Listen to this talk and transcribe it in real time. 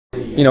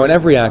You know, and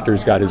every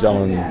actor's got his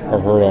own or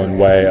her own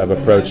way of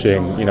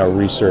approaching, you know,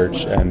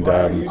 research and,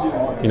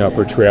 you know,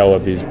 portrayal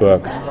of these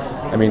books.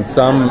 I mean,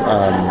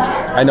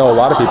 I know a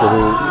lot of people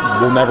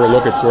who will never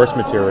look at source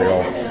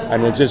material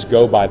and will just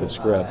go by the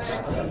scripts.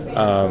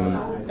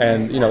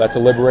 And, you know, that's a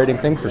liberating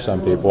thing for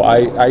some people.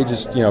 I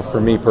just, you know, for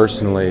me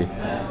personally,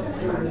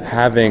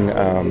 having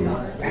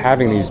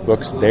these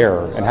books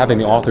there and having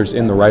the authors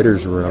in the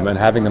writer's room and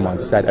having them on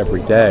set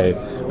every day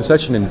was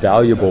such an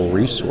invaluable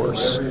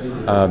resource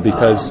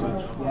because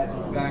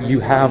you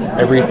have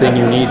everything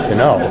you need to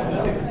know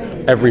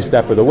every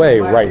step of the way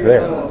right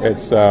there.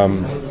 It's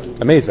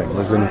amazing. It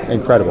was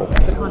incredible.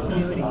 The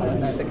continuity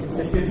and the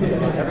consistency,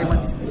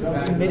 everyone's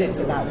committed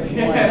to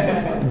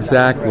that.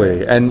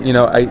 Exactly. And, you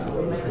know,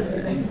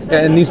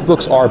 and these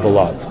books are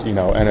beloved, you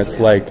know, and it's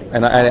like,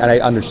 and I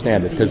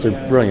understand it because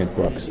they're brilliant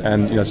books.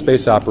 And, you know,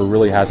 space opera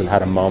really hasn't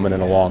had a moment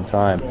in a long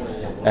time.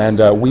 And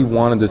we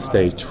wanted to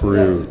stay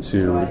true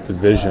to the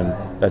vision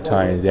that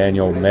Ty and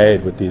Daniel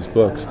made with these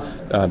books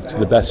to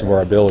the best of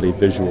our ability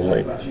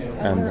visually.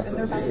 And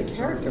they're about the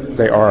characters.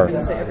 They are.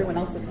 Everyone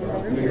else that's been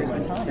through here has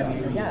been telling us,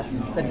 yeah,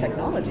 the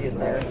technology is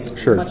there.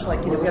 Sure. Much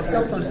like, you know, we have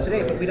cell phones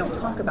today, but we don't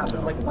talk about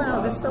them like, wow,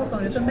 this cell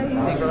phone is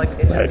amazing. We're like,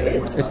 it just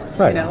is.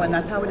 Right. You know, and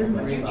that's how it is in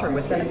the future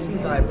with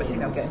NFC drive, with, you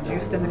know, getting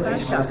juiced in the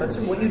crash house. That's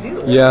what you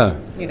do. Yeah.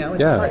 You know,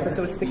 it's hard.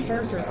 So it's the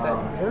characters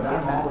that work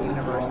in that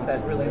universe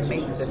that really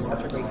make this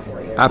such a great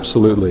story.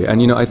 Absolutely. And,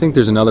 you know, I think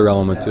there's another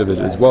element of it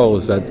as well,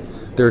 is that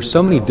there are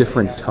so many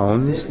different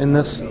tones in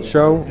this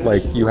show.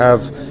 Like,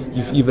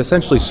 you've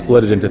essentially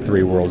split it into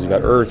three worlds. You've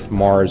got Earth,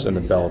 Mars, and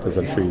the Belt, as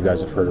I'm sure you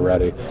guys have heard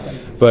already.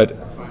 But,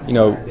 you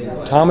know,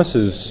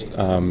 Thomas's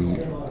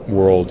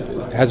world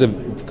has a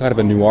kind of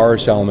a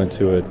noirish element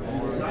to it.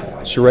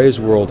 Sheree's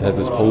world has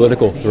this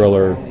political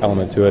thriller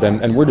element to it,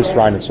 and we're just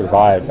trying to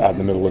survive out in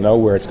the middle of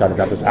nowhere. It's kind of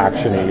got this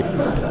action-y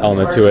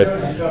element to it.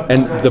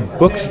 And the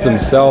books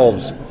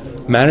themselves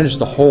managed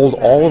to hold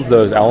all of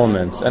those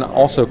elements and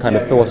also kind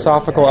of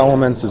philosophical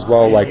elements as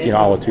well, like, you know,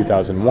 a la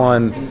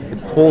 2001.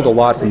 It pulled a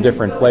lot from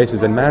different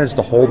places and managed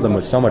to hold them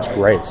with so much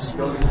grace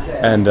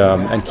and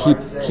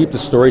keep the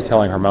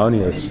storytelling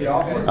harmonious.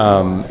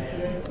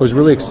 It was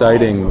really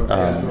exciting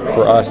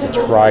for us to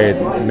try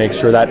and make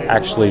sure that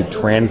actually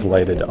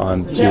translated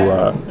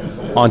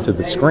onto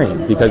the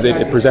screen, because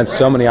it presents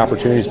so many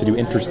opportunities to do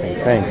interesting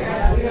things.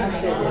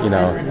 You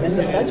know. And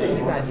the budget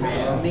you guys have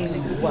is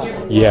amazing as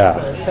well.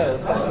 Yeah. Show,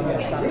 especially when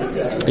it's done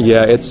together.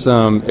 Yeah,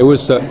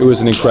 it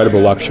was an incredible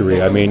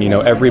luxury. I mean, you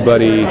know,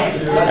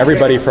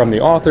 everybody from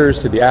the authors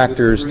to the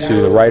actors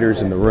to the writers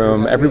in the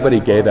room, everybody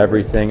gave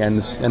everything, and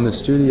the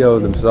studio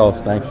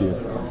themselves. Thank you.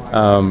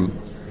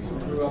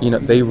 You know,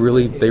 they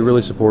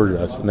really supported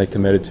us and they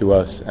committed to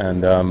us,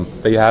 and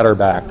they had our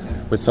back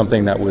with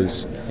something that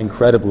was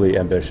incredibly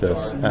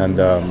ambitious, and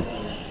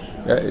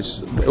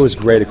it was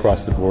great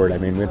across the board. I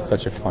mean, we had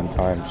such a fun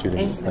time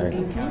shooting this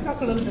thing. Can you talk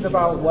a little bit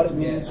about what it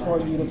means for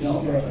you to be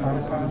here at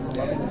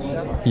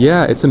Comic-Con?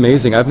 Yeah, it's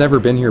amazing. I've never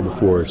been here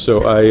before,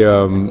 so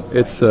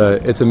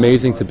it's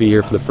amazing to be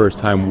here for the first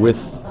time with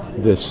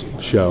this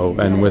show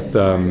and with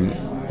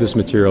this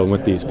material and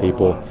with these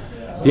people.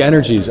 The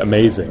energy is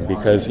amazing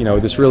because, you know,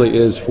 this really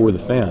is for the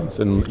fans,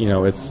 and, you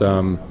know, it's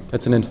an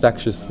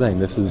infectious thing.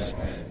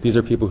 These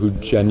are people who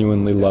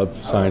genuinely love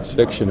science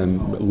fiction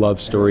and love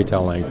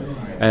storytelling,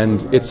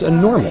 and it's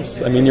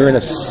enormous. I mean, you're in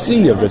a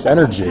sea of this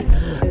energy,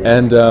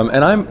 and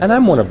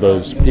I'm one of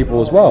those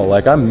people as well.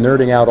 Like, I'm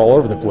nerding out all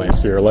over the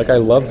place here. Like, I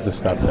love the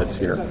stuff that's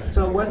here.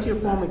 So, what's your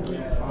form of geek?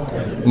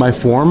 My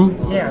form?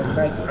 Yeah,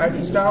 like, are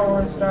you Star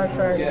Wars, Star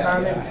Trek,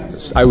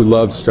 comics? I would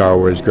love Star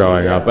Wars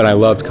growing up, and I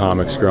loved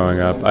comics growing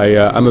up.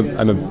 I'm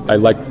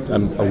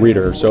a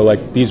reader, so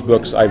like these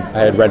books I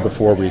had read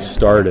before we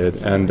started,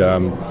 and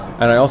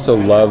I also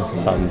love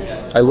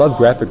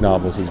graphic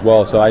novels as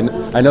well. So I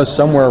know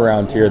somewhere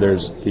around here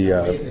there's the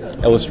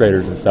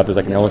illustrators and stuff. There's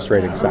like an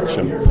illustrating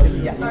section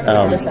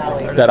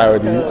that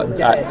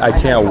I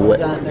can't wait.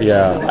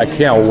 Yeah, I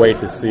can't wait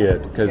to see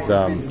it because.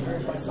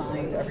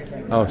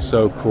 Oh,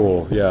 so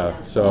cool! Yeah,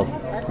 so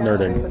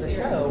nerding.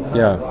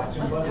 Yeah.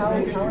 How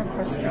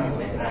impressive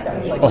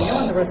is like when you're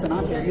on the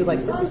Rocinante, are you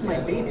like, this is my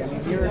baby? I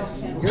mean, you're the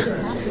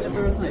captain of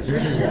the Rocinante, you're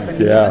the ship, and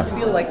you must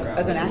feel like,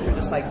 as an actor,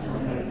 just like,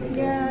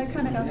 yeah, I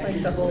kind of got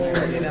like the whole,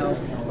 you know,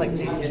 like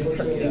James T.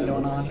 Cook thing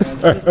going on.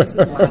 This is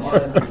my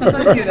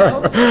ship. You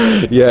know?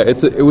 Yeah,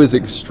 it was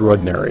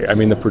extraordinary. I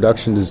mean, the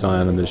production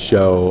design on the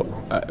show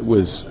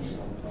was.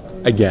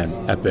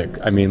 Again, epic.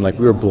 I mean, like,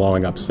 we were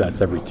blowing up sets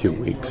every 2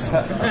 weeks,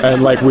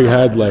 and like we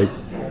had like.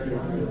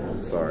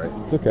 Sorry,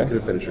 it's okay. You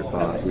couldn't finish your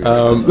thought.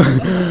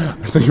 I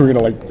think you were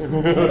gonna like.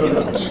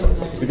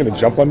 Is he gonna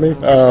jump on me?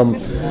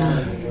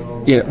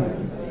 You know,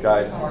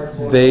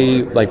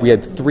 we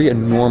had 3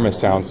 enormous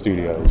sound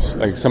studios.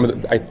 Like some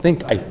of the, I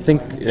think,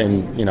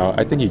 and you know,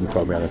 I think you can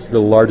quote me on this, the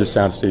largest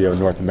sound studio in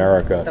North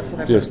America,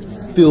 just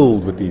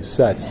filled with these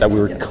sets that we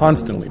were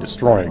constantly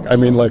destroying. I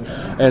mean, like,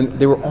 and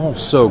they were all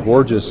so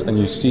gorgeous, and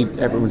you see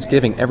everyone's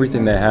giving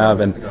everything they have,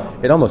 and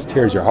it almost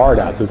tears your heart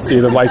out to see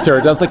them like tear it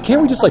down. I was like,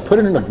 can't we just like put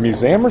it in a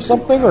museum or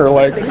something, or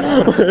like,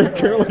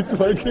 can't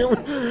we?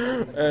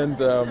 And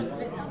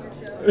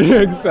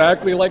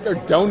exactly, like, or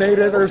donate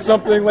it or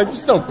something. Like,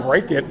 just don't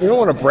break it. You don't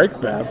want to break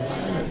that.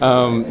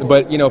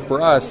 But you know,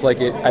 for us, like,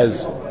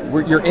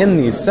 you're in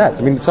these sets.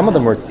 I mean, some of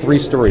them were 3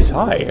 stories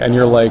high, and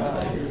you're like,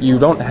 you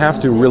don't have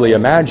to really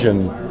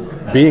imagine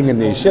being in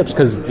these ships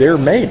because they're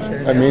made.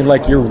 I mean,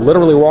 like, you're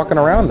literally walking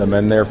around them,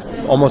 and they're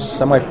almost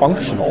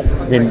semi-functional.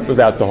 I mean,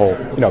 without the whole,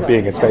 you know,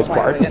 being in space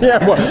part.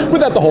 Yeah, well,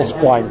 without the whole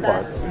flying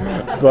part.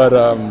 But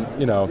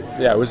you know,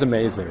 yeah, it was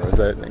amazing. It was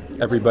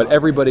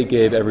everybody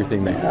gave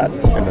everything they had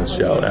in this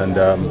show, and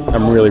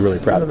I'm really, really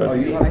proud of it.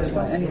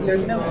 And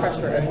there's no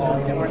pressure at all.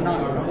 You know, we're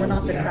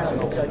not the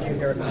crowd judging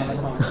here at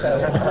Comic-Con.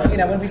 So, you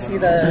know, when we see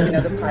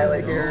the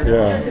pilot here,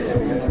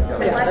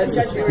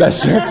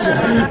 that's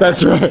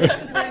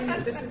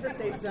right. This is the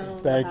safe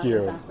zone. Thank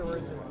you.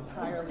 Afterwards, it's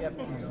entirely up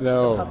to you.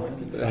 No,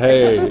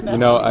 hey, you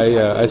know,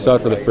 I saw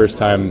it for the first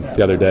time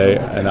the other day,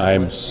 and I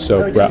am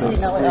so proud.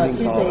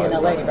 Tuesday in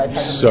LA, you guys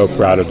had So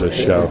proud of this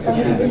show.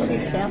 the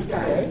Expanse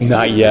con, right?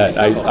 Not yet.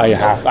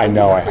 I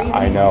know I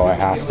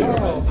have to.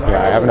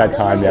 Yeah, I haven't had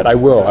time yet. I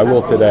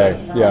will today.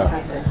 Yeah.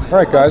 All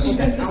right, guys.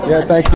 Yeah, thank you.